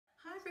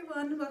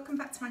everyone, welcome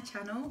back to my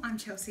channel. I'm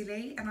Chelsea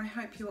Lee and I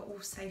hope you are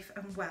all safe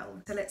and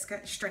well. So let's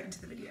get straight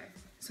into the video.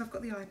 So I've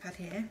got the iPad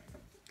here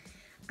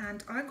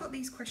and I got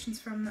these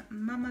questions from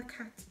Mama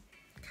Cat,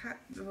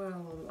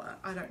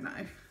 I don't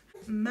know.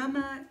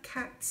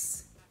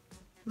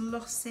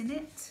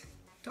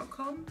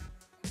 MamaCatsLostInIt.com.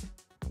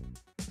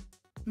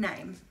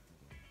 Name,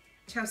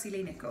 Chelsea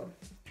Lee Nichol.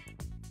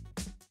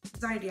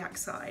 Zodiac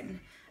sign,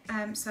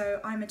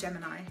 so I'm a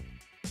Gemini.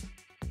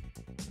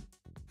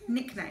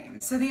 Nickname,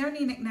 so the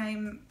only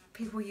nickname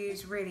people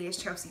use really is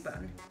Chelsea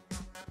Bun.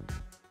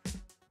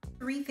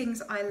 3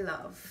 things I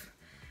love: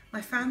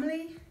 my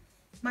family,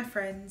 my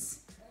friends,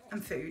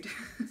 and food.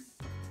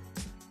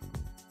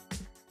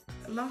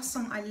 The last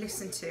song I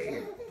listened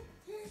to,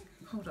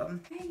 hold on.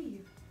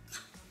 Hey,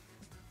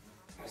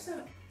 what's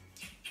up?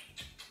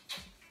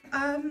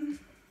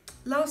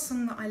 Last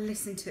song that I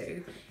listened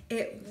to,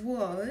 it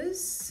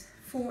was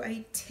for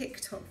a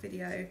TikTok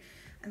video,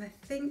 and I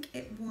think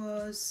it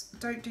was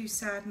Don't Do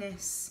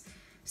Sadness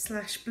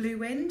 / Blue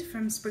Wind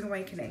from Spring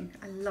Awakening.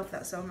 I love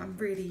that song. I'm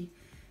really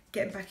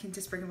getting back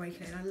into Spring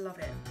Awakening. I love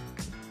it.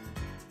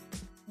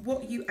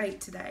 What you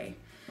ate today.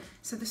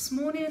 So this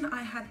morning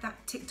I had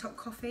that TikTok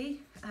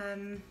coffee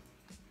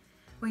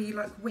where you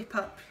like whip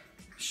up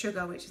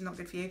sugar, which is not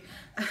good for you.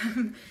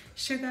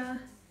 Sugar,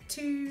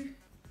 2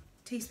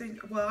 teaspoons,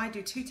 well I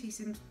do 2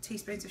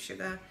 teaspoons of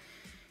sugar,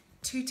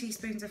 2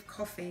 teaspoons of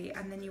coffee,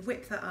 and then you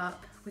whip that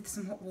up with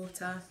some hot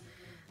water,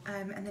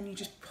 and then you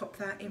just pop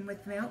that in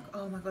with milk.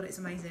 Oh my god, it's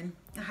amazing.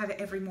 I have it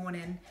every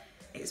morning.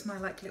 It's my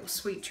like little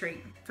sweet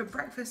treat. For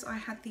breakfast I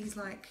had these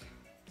like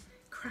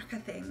cracker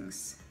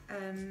things.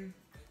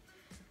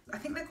 I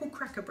think they're called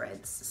cracker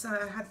breads. So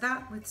I had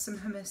that with some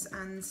hummus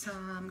and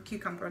some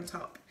cucumber on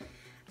top.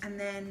 And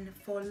then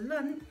for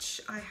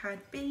lunch I had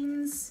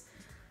beans,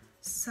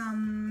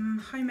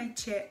 some homemade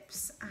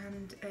chips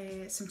and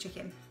some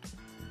chicken.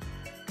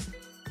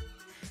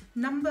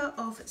 Number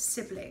of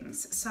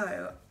siblings.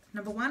 So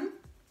number 1,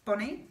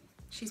 Bonnie,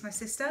 she's my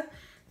sister.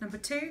 Number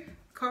 2,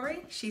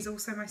 Corrie, she's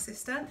also my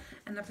sister.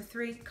 And number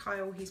 3,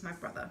 Kyle, he's my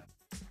brother.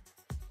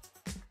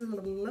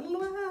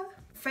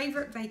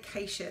 Favourite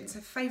vacation, so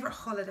favourite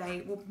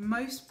holiday will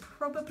most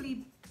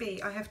probably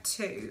be, I have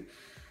 2.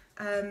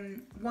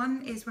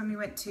 One is when we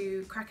went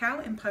to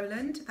Krakow in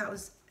Poland. That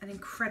was an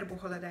incredible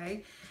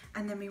holiday.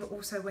 And then we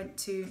also went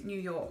to New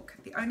York.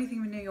 The only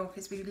thing with New York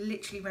is we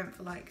literally went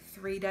for like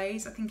 3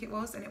 days, I think it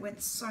was, and it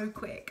went so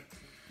quick.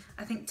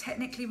 I think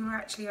technically we were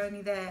actually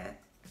only there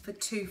for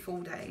 2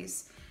 full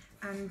days,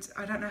 and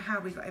I don't know how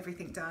we got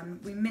everything done.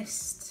 We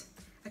missed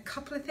a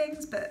couple of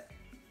things, but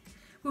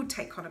we'll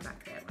take Connor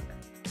back there one day.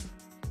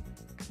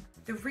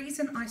 The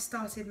reason I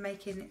started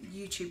making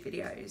YouTube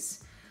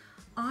videos,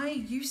 I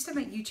used to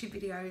make YouTube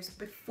videos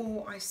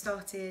before I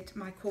started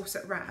my course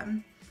at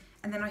RAM,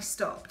 and then I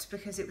stopped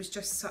because it was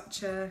just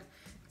such a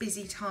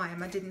busy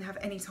time. I didn't have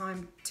any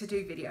time to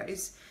do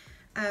videos.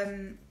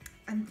 And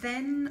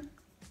then,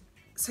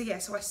 so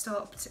I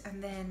stopped,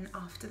 and then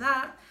after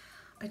that,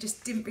 I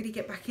just didn't really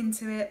get back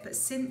into it. But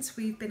since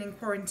we've been in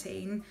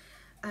quarantine,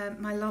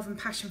 my love and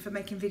passion for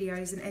making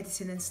videos and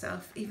editing and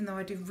stuff, even though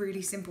I do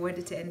really simple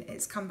editing,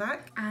 it's come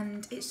back,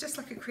 and it's just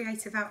like a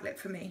creative outlet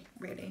for me,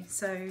 really.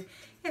 So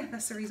yeah,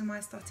 that's the reason why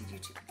I started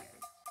YouTube videos.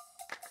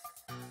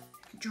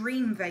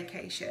 Dream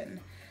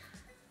vacation.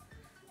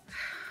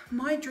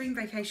 My dream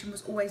vacation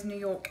was always New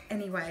York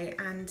anyway,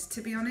 and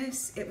to be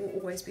honest, it will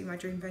always be my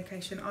dream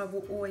vacation. I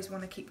will always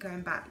want to keep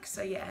going back.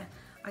 So yeah,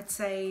 I'd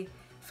say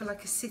for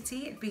like a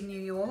city, it'd be New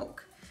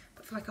York,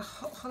 but for like a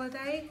hot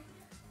holiday,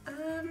 I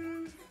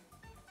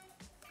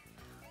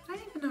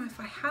don't even know if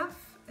I have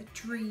a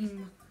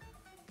dream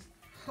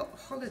hot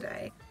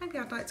holiday. Maybe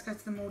I'd like to go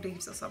to the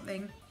Maldives or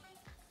something.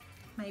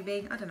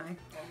 Maybe, I don't know.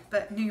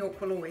 But New York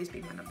will always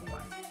be my number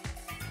 1.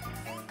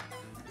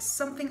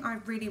 Something I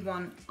really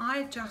want,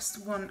 I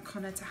just want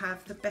Connor to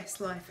have the best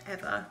life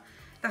ever.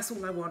 That's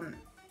all I want.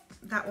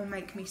 That will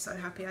make me so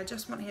happy. I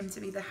just want him to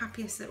be the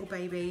happiest little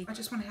baby. I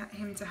just want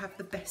him to have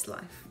the best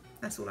life.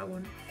 That's all I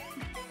want.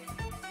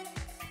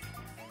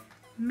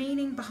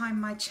 Meaning behind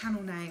my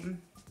channel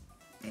name.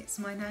 It's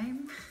my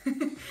name.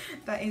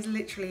 That is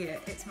literally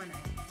it. It's my name.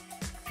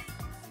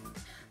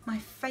 My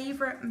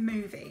favourite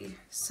movie.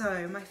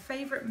 So my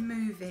favourite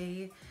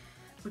movie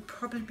would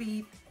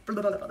probably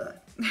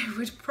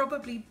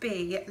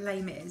be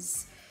Les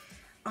Mis.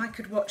 I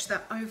could watch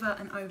that over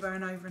and over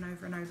and over and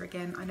over and over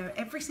again. I know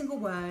every single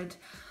word.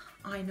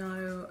 I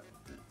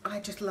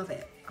just love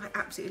it. I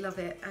absolutely love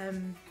it.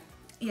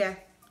 Yeah,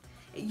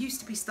 it used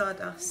to be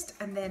Stardust,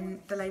 and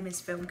then the Les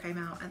Mis film came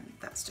out, and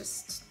that's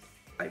just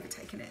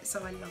overtaken it,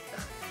 so I love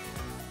that.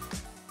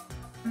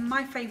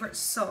 My favourite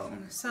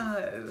song.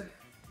 So,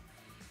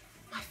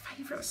 my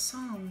favourite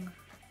song.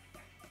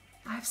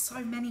 I have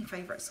so many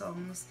favourite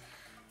songs.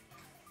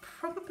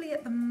 Probably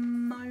at the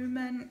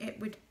moment it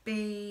would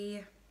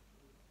be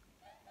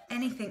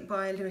anything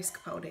by Lewis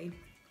Capaldi.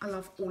 I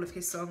love all of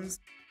his songs.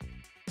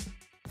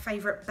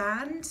 Favourite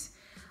band?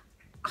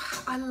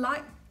 I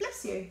like,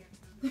 bless you.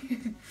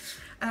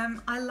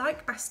 I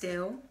like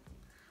Bastille,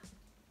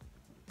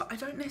 but I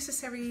don't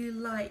necessarily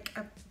like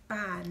a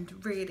band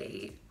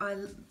really. I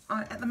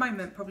at the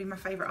moment, probably my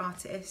favourite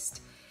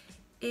artist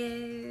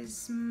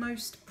is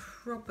most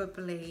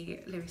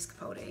probably Lewis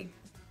Capaldi.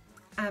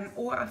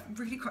 Or I've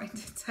really got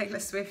into Taylor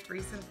Swift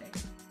recently.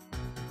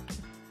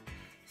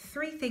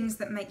 3 things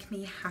that make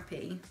me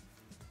happy: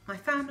 my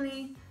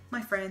family,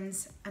 my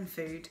friends, and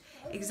food.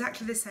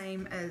 Exactly the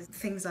same as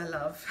things I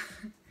love.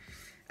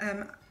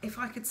 If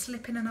I could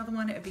slip in another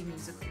one, it would be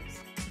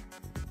musicals.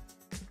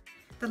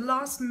 The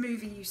last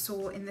movie you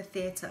saw in the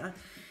theatre.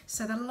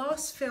 So the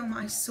last film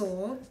I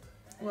saw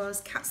was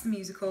Cats the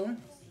Musical,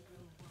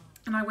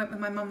 and I went with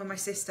my mum and my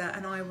sister,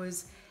 and I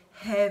was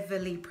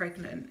heavily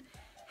pregnant.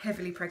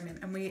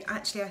 And we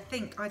actually, I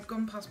think I'd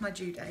gone past my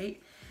due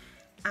date,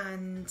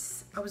 and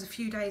I was a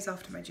few days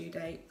after my due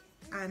date,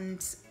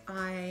 and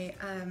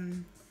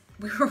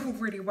we were all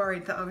really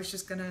worried that I was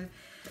just gonna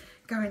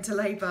go into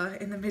labour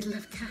in the middle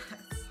of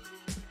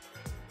Cats.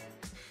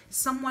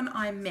 Someone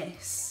I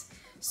miss.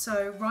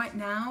 So right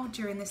now,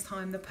 during this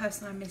time, the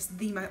person I miss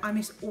the most, I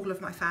miss all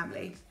of my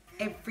family.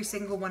 Every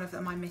single one of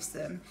them, I miss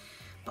them.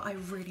 But I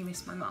really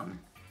miss my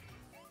mum.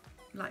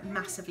 Like,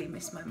 massively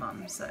miss my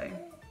mum. So,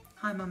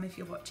 hi mum, if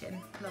you're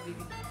watching, love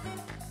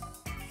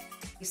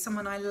you.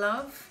 Someone I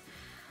love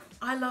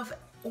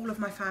all of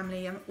my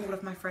family and all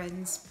of my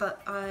friends,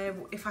 but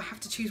if I have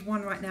to choose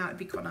one right now, it'd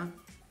be Connor.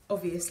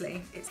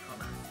 Obviously, it's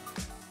Connor.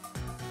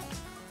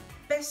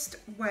 Best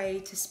way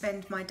to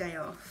spend my day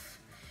off.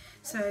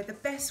 So the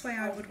best way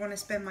I would want to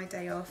spend my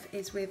day off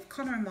is with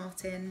Connor and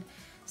Martin,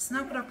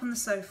 snuggled up on the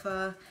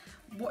sofa,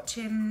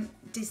 watching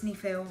Disney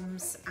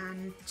films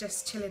and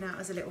just chilling out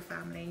as a little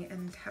family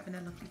and having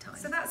a lovely time.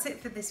 So that's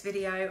it for this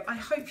video. I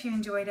hope you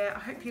enjoyed it. I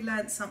hope you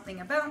learned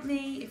something about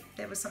me, if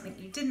there was something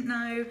you didn't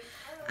know.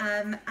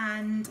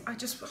 And I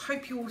just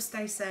hope you all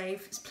stay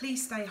safe.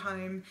 Please stay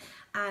home,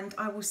 and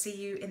I will see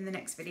you in the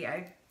next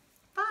video.